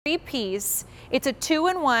3-piece. It's a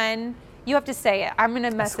 2-in-1. You have to say it. I'm going to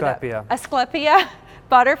mess Asclepia. it up. Asclepia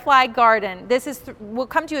butterfly garden. This is will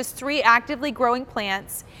come to you as 3 actively growing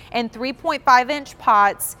plants and 3.5-inch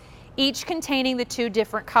pots, each containing the 2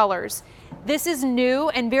 different colors. This is new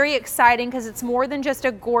and very exciting because it's more than just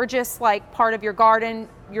a gorgeous like part of your garden,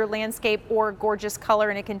 your landscape, or gorgeous color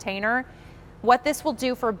in a container. What this will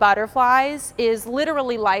do for butterflies is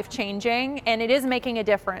literally life-changing, and it is making a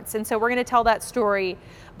difference. And so we're going to tell that story.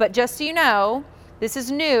 But just so you know, this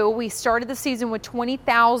is new. We started the season with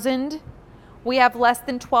 20,000. We have less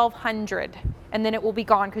than 1,200, and then it will be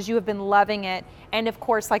gone because you have been loving it. And of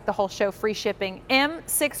course, like the whole show, free shipping.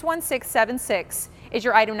 M61676 is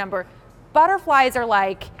your item number. Butterflies are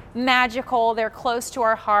like magical. They're close to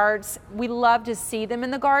our hearts. We love to see them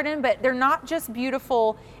in the garden, but they're not just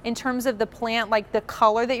beautiful in terms of the plant, like the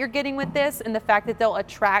color that you're getting with this and the fact that they'll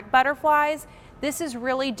attract butterflies. This is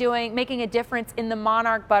really making a difference in the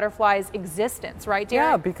monarch butterfly's existence, right, Derek?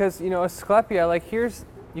 Yeah, because, you know, Asclepia, like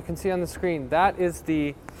you can see on the screen, that is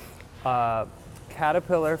the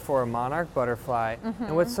caterpillar for a monarch butterfly.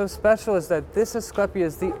 And what's so special is that this Asclepia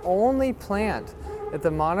is the only plant that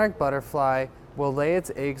the monarch butterfly will lay its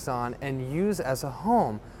eggs on and use as a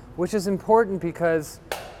home, which is important because,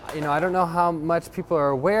 you know, I don't know how much people are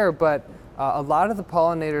aware, but a lot of the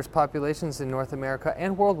pollinators populations in North America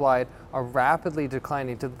and worldwide are rapidly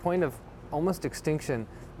declining to the point of almost extinction,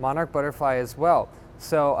 monarch butterfly as well.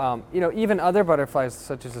 So, you know, even other butterflies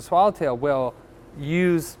such as the swallowtail will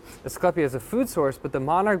use Asclepia as a food source, but the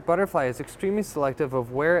monarch butterfly is extremely selective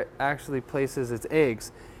of where it actually places its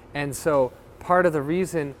eggs. And so part of the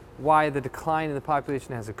reason why the decline in the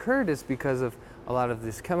population has occurred is because of a lot of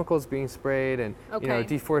these chemicals being sprayed and you know,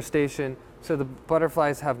 deforestation. So the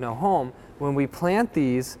butterflies have no home. When we plant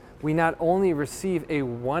these, we not only receive a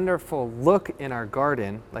wonderful look in our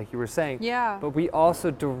garden, like you were saying, but we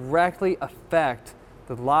also directly affect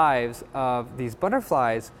the lives of these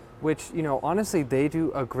butterflies, which, you know, honestly, they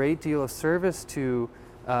do a great deal of service to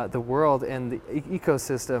the world and the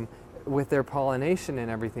ecosystem with their pollination and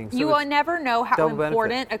everything. So you will never know how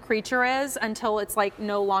important a creature is until it's like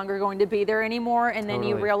no longer going to be there anymore, and then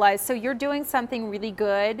you realize, so you're doing something really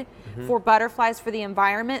good for butterflies, for the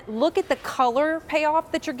environment. Look at the color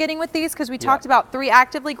payoff that you're getting with these, because we talked about 3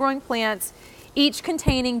 actively growing plants, each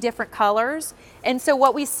containing different colors. And so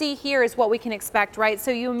what we see here is what we can expect, right? So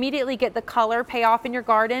you immediately get the color payoff in your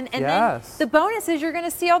garden, and then the bonus is you're going to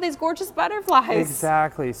see all these gorgeous butterflies.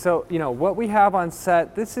 Exactly. So, you know, what we have on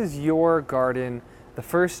set, this is your garden the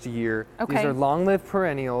first year. These are long-lived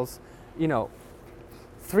perennials. You know,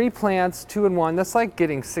 3 plants, 2-in-1. That's like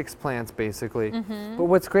getting 6 plants, basically. But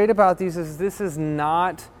what's great about these is this is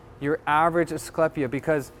not your average Asclepia,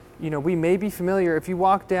 because you know, we may be familiar, if you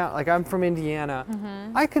walk down, like I'm from Indiana,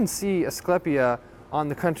 I can see Asclepia on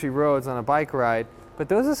the country roads on a bike ride, but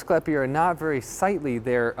those Asclepia are not very sightly.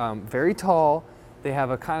 They're very tall, they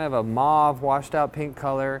have a kind of a mauve, washed out pink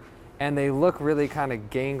color, and they look really kind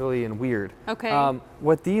of gangly and weird.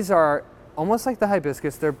 What these are, almost like the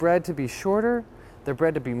hibiscus, they're bred to be shorter, they're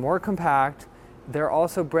bred to be more compact, they're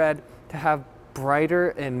also bred to have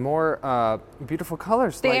brighter and more beautiful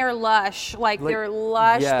colors. They are lush, they're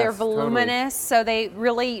lush, they're voluminous, so they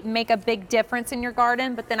really make a big difference in your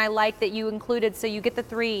garden. But then I like that you included, so you get the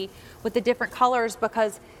 3 with the different colors,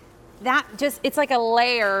 because that just, it's like a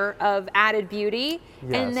layer of added beauty.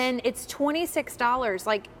 And then it's $26,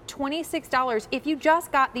 like $26. If you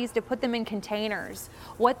just got these to put them in containers,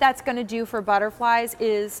 what that's going to do for butterflies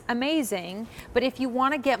is amazing. But if you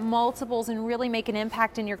want to get multiples and really make an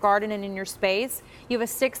impact in your garden and in your space, you have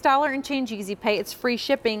a $6 and change easy pay. It's free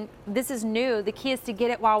shipping. This is new. The key is to get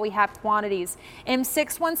it while we have quantities.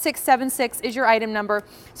 M61676 is your item number.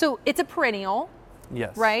 So it's a perennial.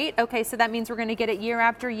 Right? Okay, so that means we're going to get it year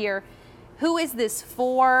after year. Who is this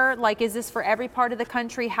for? Like, is this for every part of the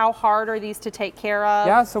country? How hard are these to take care of?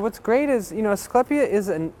 Yeah, so what's great is, you know, Asclepia is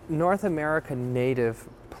a North America native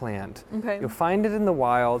plant. You'll find it in the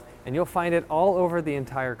wild, and you'll find it all over the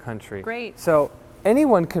entire country. Great. So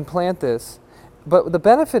anyone can plant this, but the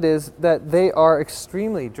benefit is that they are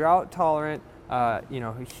extremely drought tolerant, you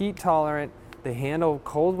know, heat tolerant. They handle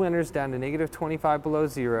cold winters down to -25 below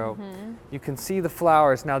zero. You can see the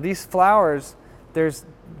flowers. Now these flowers, there's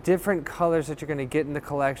different colors that you're going to get in the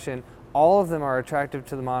collection. All of them are attractive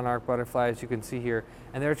to the monarch butterfly, as you can see here.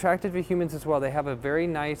 And they're attractive to humans as well. They have a very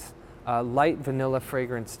nice light vanilla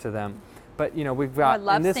fragrance to them. But you know, we've got,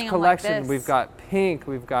 in this collection, we've got pink,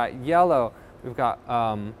 we've got yellow, we've got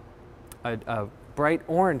a bright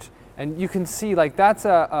orange. And you can see, like, that's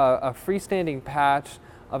a freestanding patch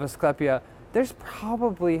of Asclepia. there's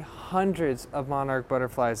probably hundreds of monarch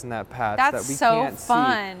butterflies in that patch That's that we so can't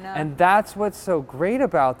fun. see. And that's what's so great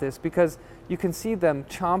about this, because you can see them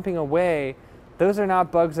chomping away. Those are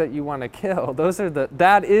not bugs that you want to kill.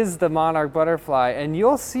 That is the monarch butterfly, and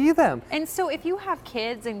you'll see them. And so if you have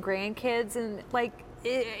kids and grandkids, and like,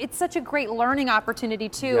 it's such a great learning opportunity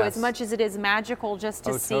too, Yes. as much as it is magical just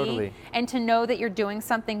to see Totally. and to know that you're doing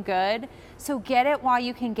something good. So get it while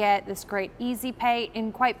you can get this great easy pay,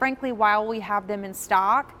 and quite frankly, while we have them in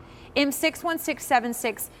stock.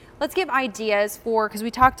 M61676, let's give ideas for, because we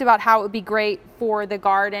talked about how it would be great for the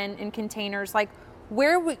garden in containers. Like,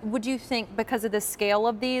 where would you think, because of the scale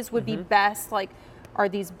of these, would be best? Like, are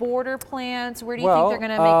these border plants? Where do you think they're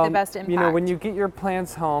going to make the best impact? You know, when you get your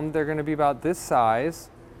plants home, they're going to be about this size.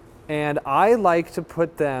 And I like to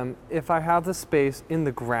put them, if I have the space, in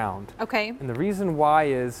the ground. Okay. And the reason why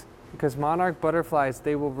is because monarch butterflies,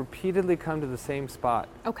 they will repeatedly come to the same spot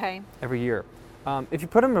Okay. every year. If you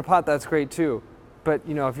put them in a pot, that's great too. But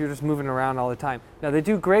you know, if you're just moving around all the time. Now they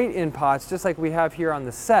do great in pots, just like we have here on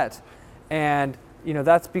the set. And you know,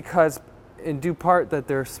 that's because in due part that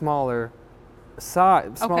they're smaller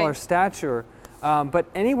stature. But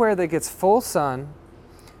anywhere that gets full sun,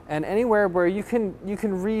 and anywhere where you can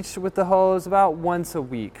reach with the hose about once a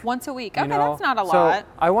week. Once a week. You Okay, know? that's not a So lot.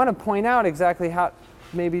 I want to point out exactly how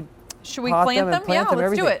maybe Should we pot plant and them? Yeah, let's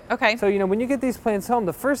everything. do it. Okay. So you know, when you get these plants home,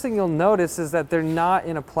 the first thing you'll notice is that they're not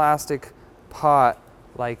in a plastic pot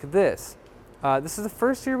like this. This is the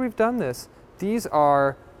first year we've done this. These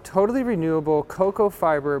are totally renewable cocoa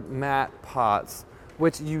fiber mat pots,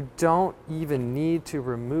 which you don't even need to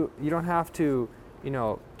remove. You don't have to, you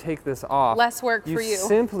know, take this off. Less work for you. You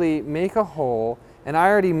simply make a hole, and I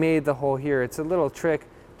already made the hole here. It's a little trick,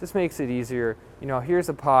 just makes it easier. You know, here's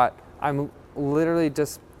a pot. I'm literally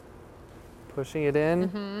just pushing it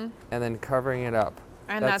in and then covering it up.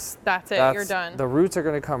 And that's it. You're done. The roots are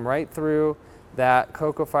going to come right through that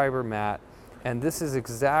cocoa fiber mat, and this is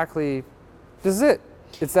it.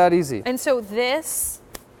 It's that easy. And so this,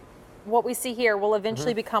 what we see here, will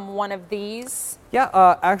eventually become one of these.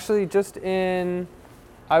 Yeah, actually just in,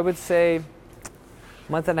 I would say,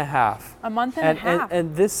 month and a half. A month and a half.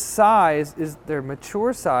 And this size is their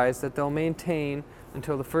mature size that they'll maintain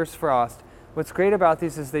until the first frost. What's great about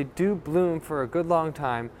these is they do bloom for a good long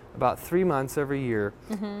time, about 3 months every year,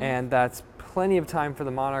 and that's plenty of time for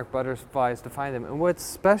the monarch butterflies to find them. And what's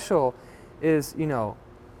special is, you know,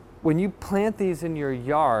 when you plant these in your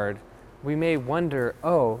yard, we may wonder,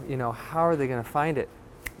 oh, you know, how are they going to find it?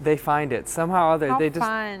 They find it somehow or other.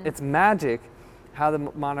 Fun. It's magic how the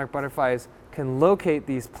monarch butterflies can locate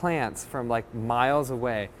these plants from like miles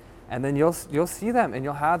away, and then you'll see them, and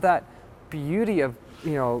you'll have that beauty of,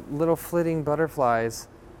 you know, little flitting butterflies,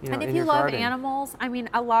 you know, And if in you your love garden. animals, I mean,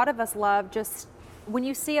 a lot of us love just, when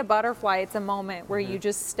you see a butterfly, it's a moment where you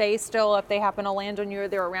just stay still. If they happen to land on you or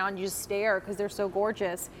they're around, you just stare because they're so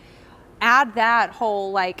gorgeous. Add that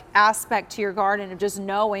whole like aspect to your garden of just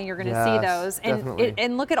knowing you're going to see those,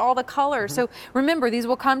 and look at all the colors. So remember, these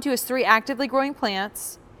will come to us 3 actively growing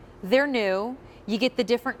plants. They're new. You get the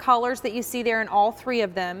different colors that you see there in all 3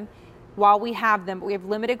 of them while we have them. But we have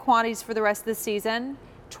limited quantities for the rest of the season.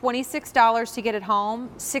 $26 to get it home,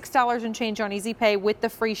 $6 and change on Easy Pay with the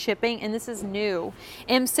free shipping, and this is new.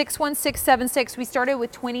 M61676, we started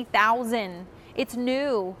with 20,000. It's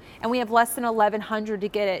new, and we have less than 1,100 to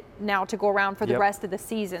get it now to go around for the rest of the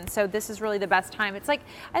season. So this is really the best time. It's like,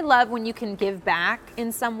 I love when you can give back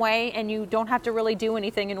in some way, and you don't have to really do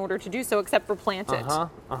anything in order to do so except for plant it.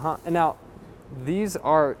 And now, these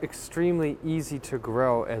are extremely easy to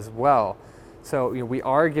grow as well. So, you know, we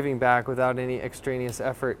are giving back without any extraneous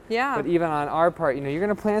effort. Yeah. But even on our part, you know, you're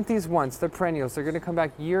going to plant these once. They're perennials. They're going to come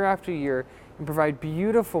back year after year and provide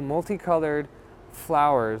beautiful multicolored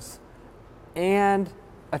flowers and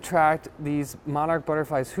attract these monarch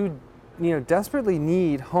butterflies who, you know, desperately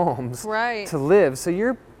need homes to live. So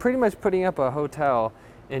you're pretty much putting up a hotel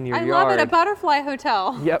in your yard. I love it, a butterfly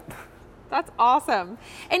hotel. Yep. That's awesome.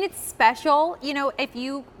 And it's special, you know, if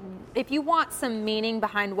you want some meaning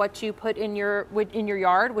behind what you put in your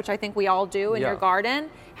yard, which I think we all do in your garden,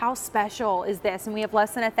 how special is this? And we have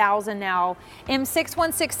less than 1,000 now.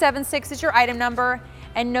 M61676 is your item number,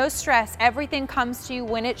 and no stress, everything comes to you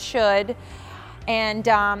when it should. And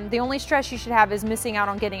the only stress you should have is missing out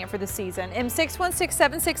on getting it for the season.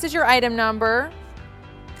 M61676 is your item number.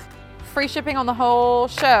 Free shipping on the whole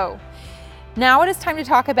show. Now it is time to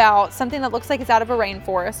talk about something that looks like it's out of a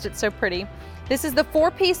rainforest. It's so pretty. This is the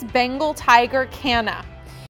 4-piece Bengal Tiger Canna.